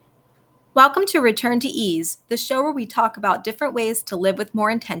Welcome to Return to Ease, the show where we talk about different ways to live with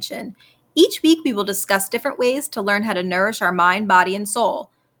more intention. Each week, we will discuss different ways to learn how to nourish our mind, body, and soul.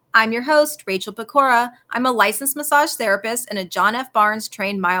 I'm your host, Rachel Pecora. I'm a licensed massage therapist and a John F. Barnes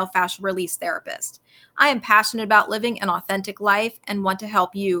trained myofascial release therapist. I am passionate about living an authentic life and want to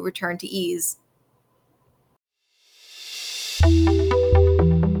help you return to ease.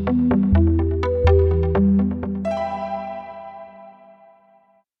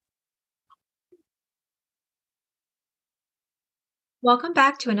 Welcome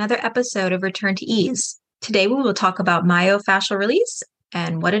back to another episode of Return to Ease. Today we will talk about myofascial release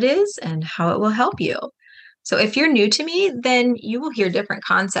and what it is and how it will help you. So if you're new to me, then you will hear different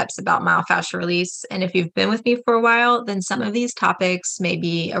concepts about myofascial release. And if you've been with me for a while, then some of these topics may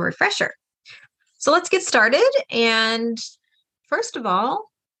be a refresher. So let's get started. And first of all,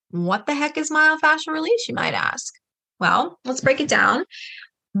 what the heck is myofascial release, you might ask? Well, let's break it down.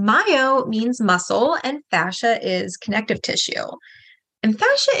 Myo means muscle and fascia is connective tissue. And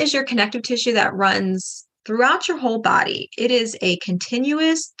fascia is your connective tissue that runs throughout your whole body. It is a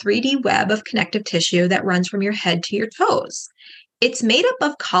continuous 3D web of connective tissue that runs from your head to your toes. It's made up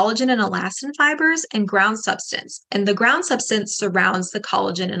of collagen and elastin fibers and ground substance, and the ground substance surrounds the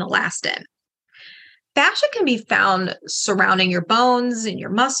collagen and elastin. Fascia can be found surrounding your bones and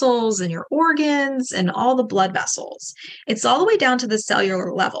your muscles and your organs and all the blood vessels. It's all the way down to the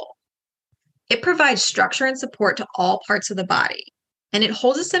cellular level. It provides structure and support to all parts of the body. And it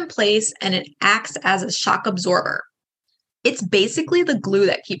holds us in place and it acts as a shock absorber. It's basically the glue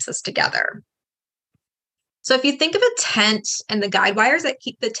that keeps us together. So if you think of a tent and the guide wires that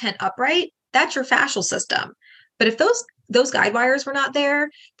keep the tent upright, that's your fascial system. But if those guide wires were not there,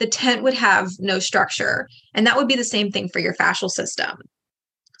 the tent would have no structure. And that would be the same thing for your fascial system.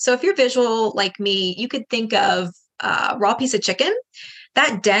 So if you're visual like me, you could think of a raw piece of chicken.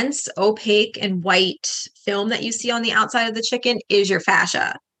 That dense, opaque, and white film that you see on the outside of the chicken is your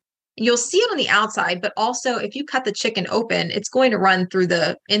fascia. You'll see it on the outside, but also if you cut the chicken open, it's going to run through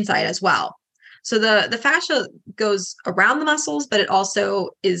the inside as well. So the fascia goes around the muscles, but it also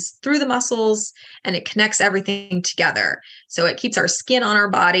is through the muscles and it connects everything together. So it keeps our skin on our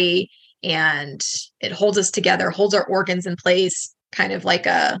body and it holds us together, holds our organs in place, kind of like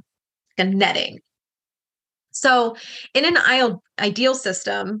a netting. So in an ideal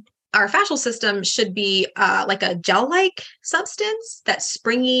system, our fascial system should be like a gel-like substance that's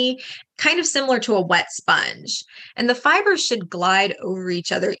springy, kind of similar to a wet sponge. And the fibers should glide over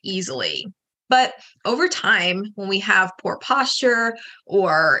each other easily. But over time, when we have poor posture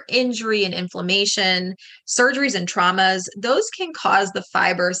or injury and inflammation, surgeries and traumas, those can cause the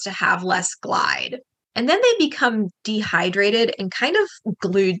fibers to have less glide. And then they become dehydrated and kind of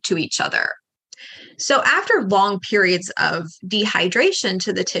glued to each other. So after long periods of dehydration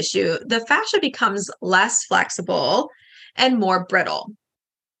to the tissue, the fascia becomes less flexible and more brittle.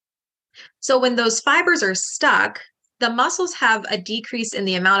 So when those fibers are stuck, the muscles have a decrease in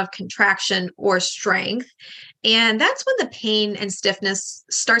the amount of contraction or strength. And that's when the pain and stiffness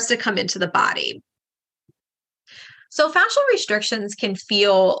starts to come into the body. So fascial restrictions can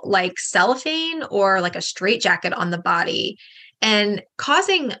feel like cellophane or like a straitjacket on the body and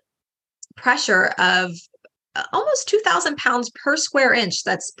causing pressure of almost 2,000 pounds per square inch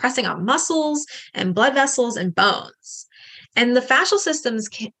that's pressing on muscles and blood vessels and bones. And the fascial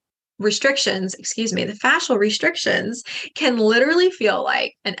restrictions can literally feel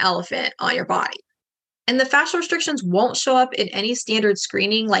like an elephant on your body. And the fascial restrictions won't show up in any standard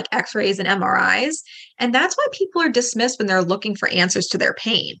screening like x-rays and MRIs. And that's why people are dismissed when they're looking for answers to their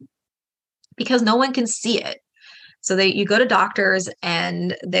pain, because no one can see it. So you go to doctors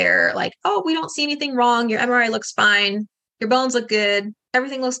and they're like, oh, we don't see anything wrong. Your MRI looks fine. Your bones look good.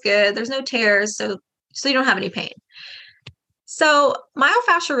 Everything looks good. There's no tears. So you don't have any pain. So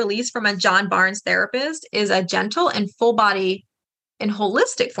myofascial release from a John Barnes therapist is a gentle and full body and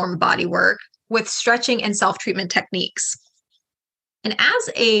holistic form of body work with stretching and self-treatment techniques. And as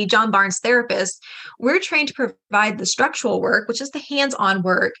a John Barnes therapist, we're trained to provide the structural work, which is the hands-on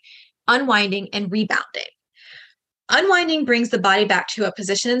work, unwinding and rebounding. Unwinding brings the body back to a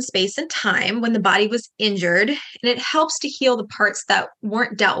position in space and time when the body was injured, and it helps to heal the parts that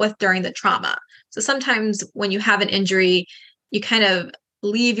weren't dealt with during the trauma. So sometimes when you have an injury, you kind of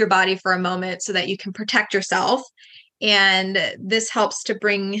leave your body for a moment so that you can protect yourself. And this helps to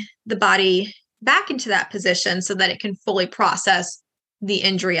bring the body back into that position so that it can fully process the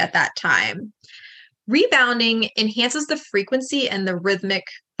injury at that time. Rebounding enhances the frequency and the rhythmic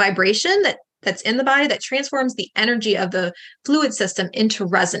vibration that that's in the body that transforms the energy of the fluid system into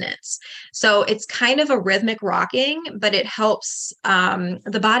resonance. So it's kind of a rhythmic rocking, but it helps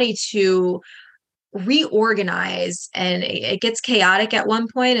the body to reorganize, and it gets chaotic at one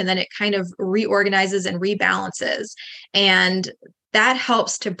point and then it kind of reorganizes and rebalances. And that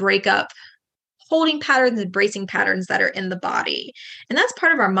helps to break up holding patterns and bracing patterns that are in the body. And that's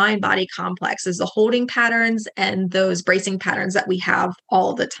part of our mind body complex, is the holding patterns and those bracing patterns that we have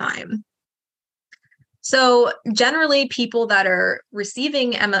all the time. So generally, people that are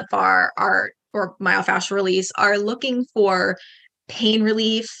receiving MFR or myofascial release are looking for pain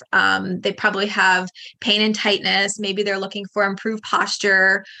relief. They probably have pain and tightness. Maybe they're looking for improved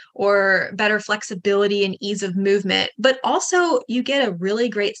posture or better flexibility and ease of movement. But also, you get a really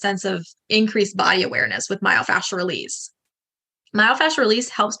great sense of increased body awareness with myofascial release. Myofascial release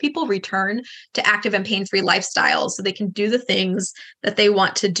helps people return to active and pain-free lifestyles so they can do the things that they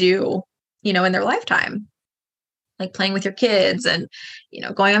want to do, in their lifetime, like playing with your kids and,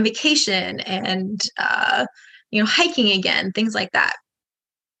 going on vacation and, hiking again, things like that.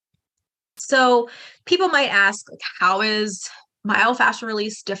 So people might ask, like, how is myofascial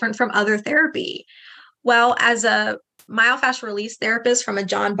release different from other therapy? Well, as a myofascial release therapist from a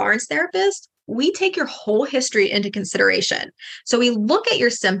John Barnes therapist, we take your whole history into consideration. So we look at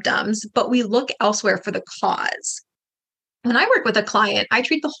your symptoms, but we look elsewhere for the cause. When I work with a client, I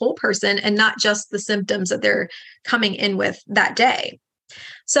treat the whole person and not just the symptoms that they're coming in with that day.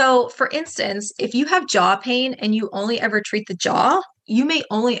 So, for instance, if you have jaw pain and you only ever treat the jaw, you may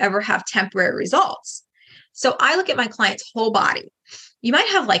only ever have temporary results. So, I look at my client's whole body. You might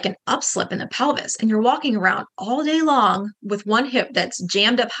have like an upslip in the pelvis and you're walking around all day long with one hip that's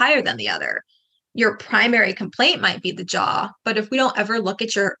jammed up higher than the other. Your primary complaint might be the jaw, but if we don't ever look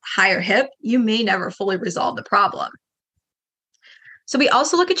at your higher hip, you may never fully resolve the problem. So, we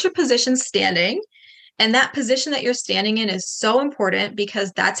also look at your position standing. And that position that you're standing in is so important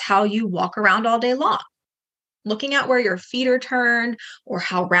because that's how you walk around all day long. Looking at where your feet are turned or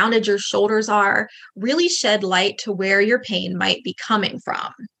how rounded your shoulders are really shed light to where your pain might be coming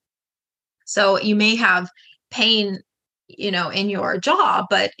from. So you may have pain, in your jaw,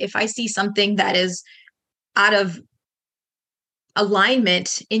 but if I see something that is out of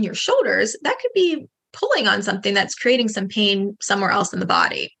alignment in your shoulders, that could be pulling on something that's creating some pain somewhere else in the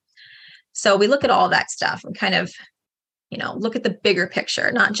body. So we look at all that stuff and kind of, look at the bigger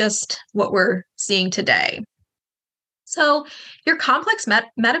picture, not just what we're seeing today. So your complex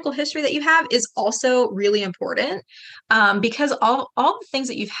medical history that you have is also really important because all the things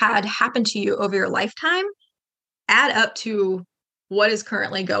that you've had happen to you over your lifetime add up to what is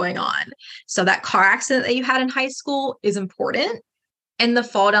currently going on. So that car accident that you had in high school is important. And the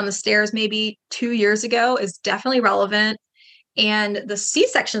fall down the stairs maybe 2 years ago is definitely relevant. And the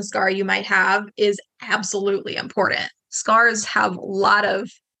C-section scar you might have is absolutely important. Scars have a lot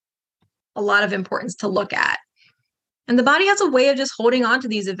of importance to look at. And the body has a way of just holding on to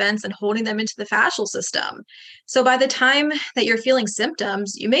these events and holding them into the fascial system. So by the time that you're feeling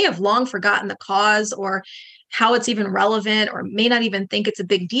symptoms, you may have long forgotten the cause or how it's even relevant, or may not even think it's a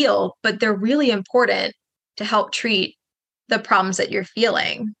big deal, but they're really important to help treat the problems that you're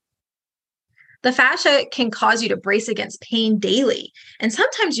feeling. The fascia can cause you to brace against pain daily. And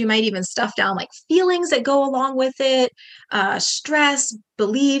sometimes you might even stuff down like feelings that go along with it, stress,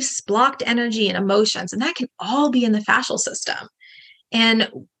 beliefs, blocked energy, and emotions. And that can all be in the fascial system.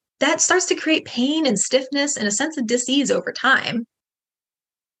 And that starts to create pain and stiffness and a sense of dis-ease over time.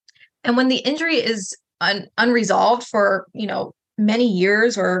 And when the injury is unresolved for, many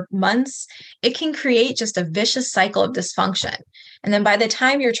years or months, it can create just a vicious cycle of dysfunction. And then by the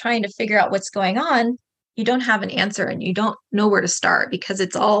time you're trying to figure out what's going on, you don't have an answer and you don't know where to start because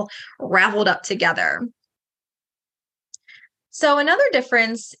it's all raveled up together. So another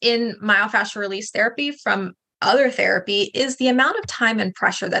difference in myofascial release therapy from other therapy is the amount of time and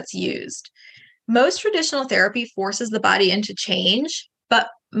pressure that's used. Most traditional therapy forces the body into change, but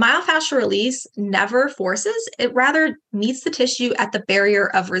myofascial release never forces, it rather meets the tissue at the barrier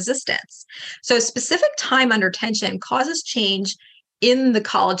of resistance. So specific time under tension causes change in the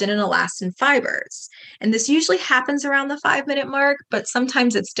collagen and elastin fibers. And this usually happens around the 5-minute mark, but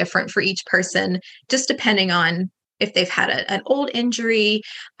sometimes it's different for each person, just depending on if they've had an old injury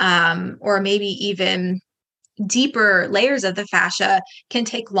or maybe even deeper layers of the fascia can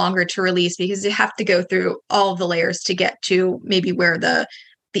take longer to release because you have to go through all of the layers to get to maybe where the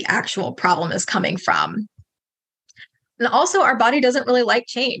actual problem is coming from. And also our body doesn't really like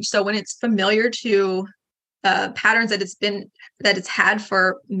change. So when it's familiar to patterns that it's had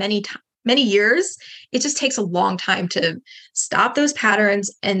for many years, it just takes a long time to stop those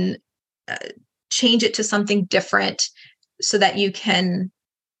patterns and change it to something different so that you can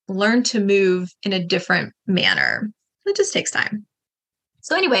learn to move in a different manner. It just takes time.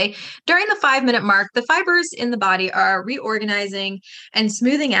 So anyway, during the 5-minute mark, the fibers in the body are reorganizing and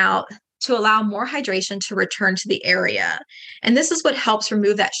smoothing out to allow more hydration to return to the area. And this is what helps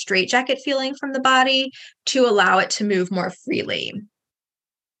remove that straitjacket feeling from the body to allow it to move more freely.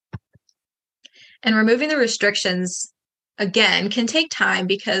 And removing the restrictions, again, can take time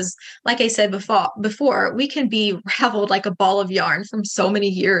because, like I said before, we can be raveled like a ball of yarn from so many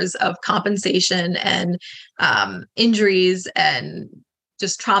years of compensation and injuries and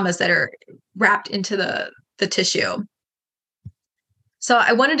just traumas that are wrapped into the tissue. So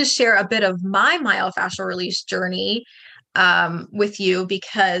I wanted to share a bit of my myofascial release journey with you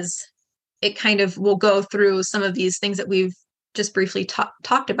because it kind of will go through some of these things that we've just briefly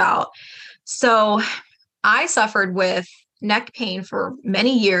talked about. So I suffered with neck pain for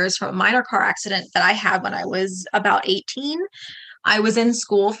many years from a minor car accident that I had when I was about 18. I was in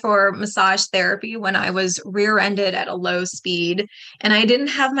school for massage therapy when I was rear-ended at a low speed, and I didn't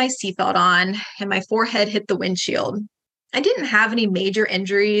have my seatbelt on, and my forehead hit the windshield. I didn't have any major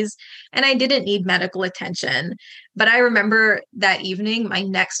injuries, and I didn't need medical attention. But I remember that evening, my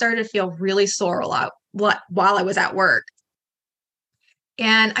neck started to feel really sore while I was at work.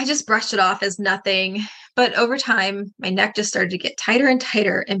 And I just brushed it off as nothing. But over time, my neck just started to get tighter and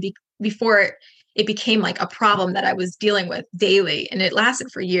tighter. And before it became like a problem that I was dealing with daily, and it lasted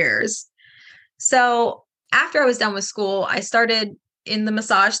for years. So after I was done with school, I started in the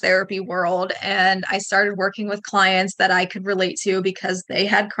massage therapy world, and I started working with clients that I could relate to because they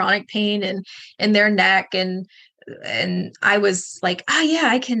had chronic pain in their neck. And I was like, oh yeah,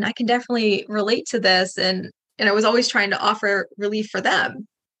 I can definitely relate to this. And I was always trying to offer relief for them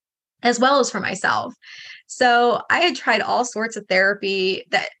as well as for myself. So I had tried all sorts of therapy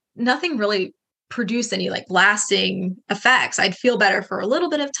that nothing really produced any like lasting effects. I'd feel better for a little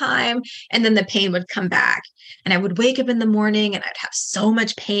bit of time, and then the pain would come back. And I would wake up in the morning and I'd have so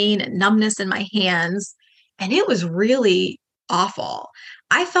much pain and numbness in my hands. And it was really awful.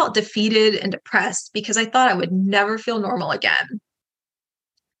 I felt defeated and depressed because I thought I would never feel normal again.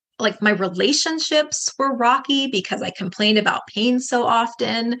 Like my relationships were rocky because I complained about pain so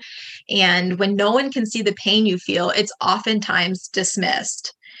often. And when no one can see the pain you feel, it's oftentimes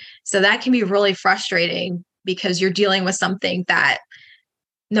dismissed. So that can be really frustrating because you're dealing with something that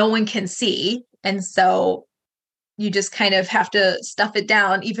no one can see. And so you just kind of have to stuff it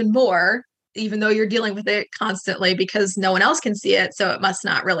down even more, even though you're dealing with it constantly because no one else can see it. So it must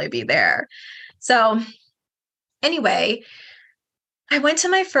not really be there. So anyway, I went to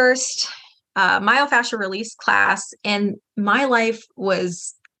my first myofascial release class, and my life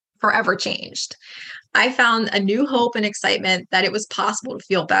was forever changed. I found a new hope and excitement that it was possible to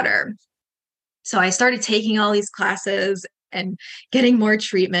feel better. So I started taking all these classes and getting more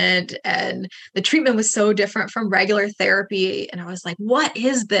treatment. And the treatment was so different from regular therapy. And I was like, what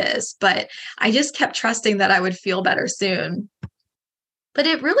is this? But I just kept trusting that I would feel better soon. But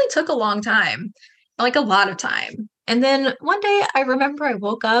it really took a long time, like a lot of time. And then one day I remember I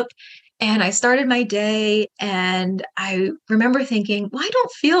woke up and I started my day, and I remember thinking, well, I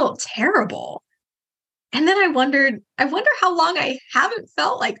don't feel terrible. And then I wonder how long I haven't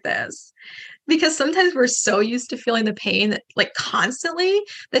felt like this. Because sometimes we're so used to feeling the pain that like constantly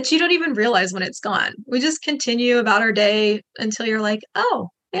that you don't even realize when it's gone. We just continue about our day until you're like, oh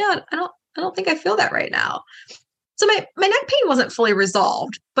yeah, I don't think I feel that right now. So my neck pain wasn't fully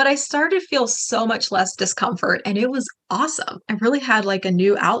resolved, but I started to feel so much less discomfort, and it was awesome. I really had like a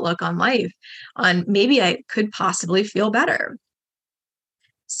new outlook on life, on maybe I could possibly feel better.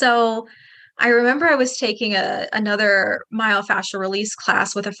 So I remember I was taking another myofascial release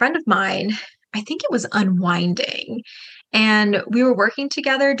class with a friend of mine. I think it was unwinding. And we were working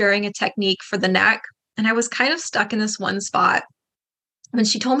together during a technique for the neck. And I was kind of stuck in this one spot when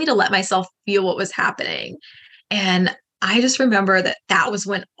she told me to let myself feel what was happening. And I just remember that was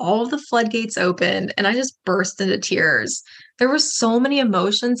when all the floodgates opened and I just burst into tears. There were so many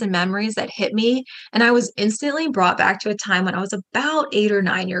emotions and memories that hit me. And I was instantly brought back to a time when I was about 8 or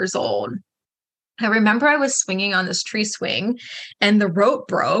 9 years old. I remember I was swinging on this tree swing and the rope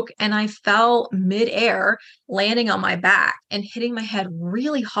broke and I fell midair, landing on my back and hitting my head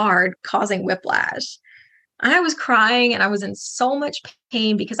really hard, causing whiplash. And I was crying and I was in so much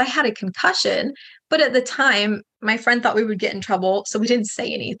pain because I had a concussion. But at the time, my friend thought we would get in trouble, so we didn't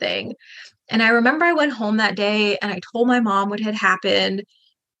say anything. And I remember I went home that day and I told my mom what had happened,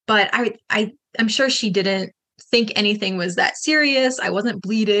 but I'm sure she didn't think anything was that serious. I wasn't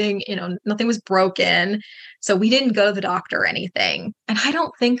bleeding, nothing was broken. So we didn't go to the doctor or anything. And I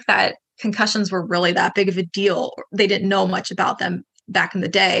don't think that concussions were really that big of a deal. They didn't know much about them back in the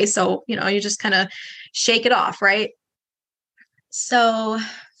day. So, you just kind of shake it off, right? So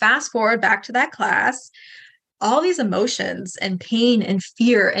fast forward back to that class, all these emotions and pain and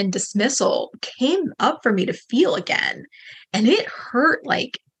fear and dismissal came up for me to feel again. And it hurt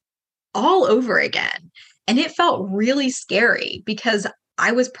like all over again. And it felt really scary because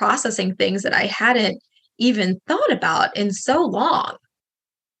I was processing things that I hadn't even thought about in so long.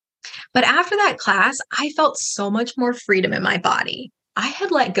 But after that class, I felt so much more freedom in my body. I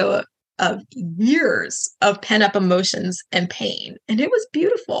had let go of years of pent up emotions and pain, and it was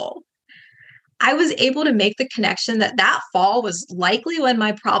beautiful. I was able to make the connection that that fall was likely when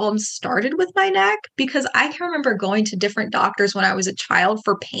my problems started with my neck, because I can remember going to different doctors when I was a child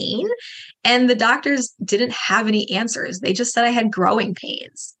for pain, and the doctors didn't have any answers. They just said I had growing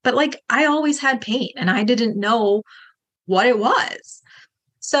pains. But I always had pain and I didn't know what it was.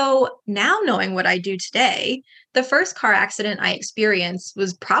 So now knowing what I do today, the first car accident I experienced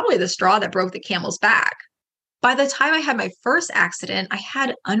was probably the straw that broke the camel's back. By the time I had my first accident, I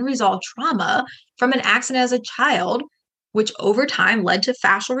had unresolved trauma from an accident as a child, which over time led to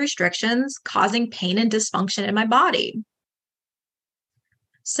fascial restrictions, causing pain and dysfunction in my body.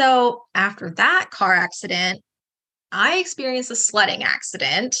 So after that car accident, I experienced a sledding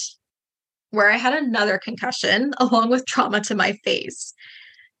accident where I had another concussion along with trauma to my face.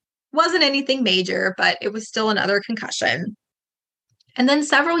 Wasn't anything major, but it was still another concussion. And then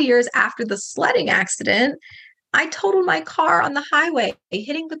several years after the sledding accident, I totaled my car on the highway,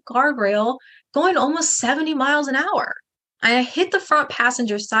 hitting the guardrail, going almost 70 miles an hour. I hit the front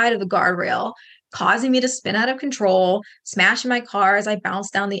passenger side of the guardrail, causing me to spin out of control, smashing my car as I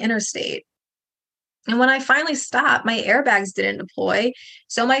bounced down the interstate. And when I finally stopped, my airbags didn't deploy,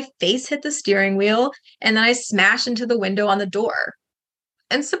 so my face hit the steering wheel, and then I smashed into the window on the door.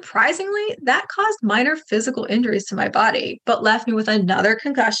 And surprisingly, that caused minor physical injuries to my body, but left me with another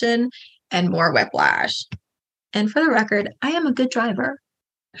concussion and more whiplash. And for the record, I am a good driver.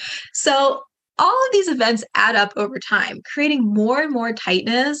 So all of these events add up over time, creating more and more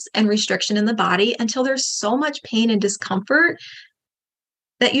tightness and restriction in the body until there's so much pain and discomfort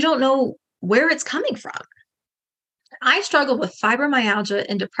that you don't know where it's coming from. I struggled with fibromyalgia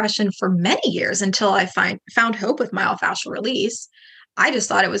and depression for many years until I found hope with myofascial release. I just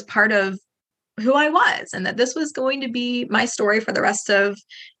thought it was part of who I was and that this was going to be my story for the rest of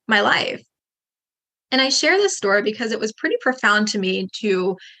my life. And I share this story because it was pretty profound to me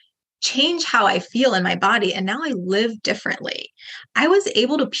to change how I feel in my body. And now I live differently. I was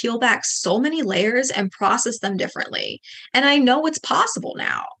able to peel back so many layers and process them differently. And I know it's possible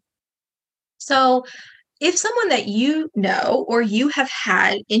now. So if someone that you know or you have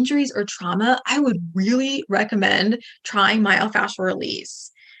had injuries or trauma, I would really recommend trying myofascial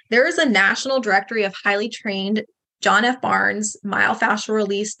release. There is a national directory of highly trained John F. Barnes myofascial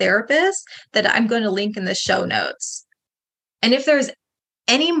release therapists that I'm going to link in the show notes. And if there's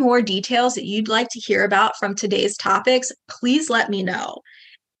any more details that you'd like to hear about from today's topics, please let me know.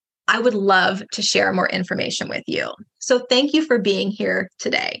 I would love to share more information with you. So thank you for being here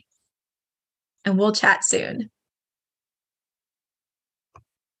today. And we'll chat soon.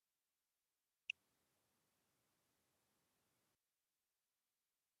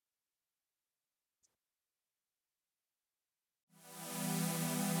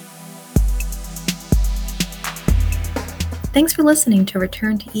 Thanks for listening to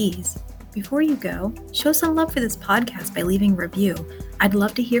Return to Ease. Before you go, show some love for this podcast by leaving a review. I'd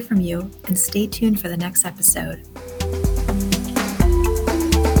love to hear from you, and stay tuned for the next episode.